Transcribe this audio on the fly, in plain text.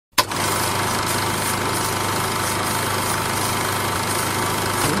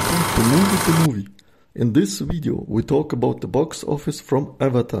to Movie. In this video, we talk about the box office from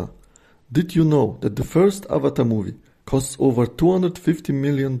Avatar. Did you know that the first Avatar movie costs over $250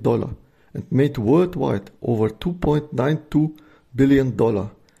 million and made worldwide over $2.92 billion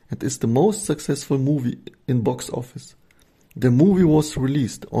and is the most successful movie in box office? The movie was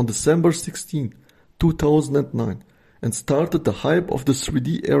released on December 16, 2009 and started the hype of the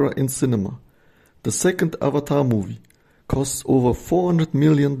 3D era in cinema. The second Avatar movie costs over $400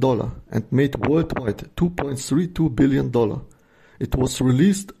 million and made worldwide $2.32 billion. It was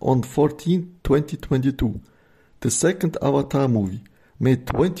released on 14/2022. The second Avatar movie made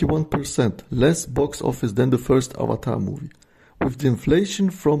 21% less box office than the first Avatar movie. With the inflation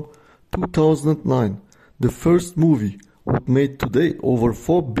from 2009, the first movie would make today over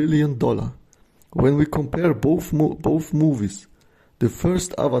 $4 billion. When we compare both movies, the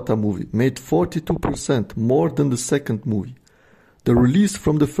first Avatar movie made 42% more than the second movie. The release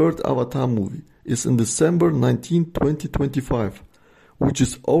from the third Avatar movie is in December 19, 2025, which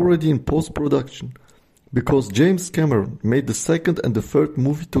is already in post-production, because James Cameron made the second and the third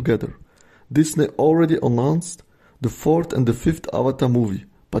movie together. Disney already announced the fourth and the fifth Avatar movie,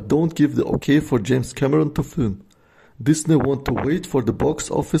 but don't give the okay for James Cameron to film. Disney want to wait for the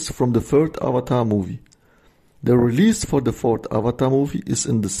box office from the third Avatar movie. The release for the fourth Avatar movie is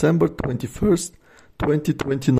in December 21st, 2029.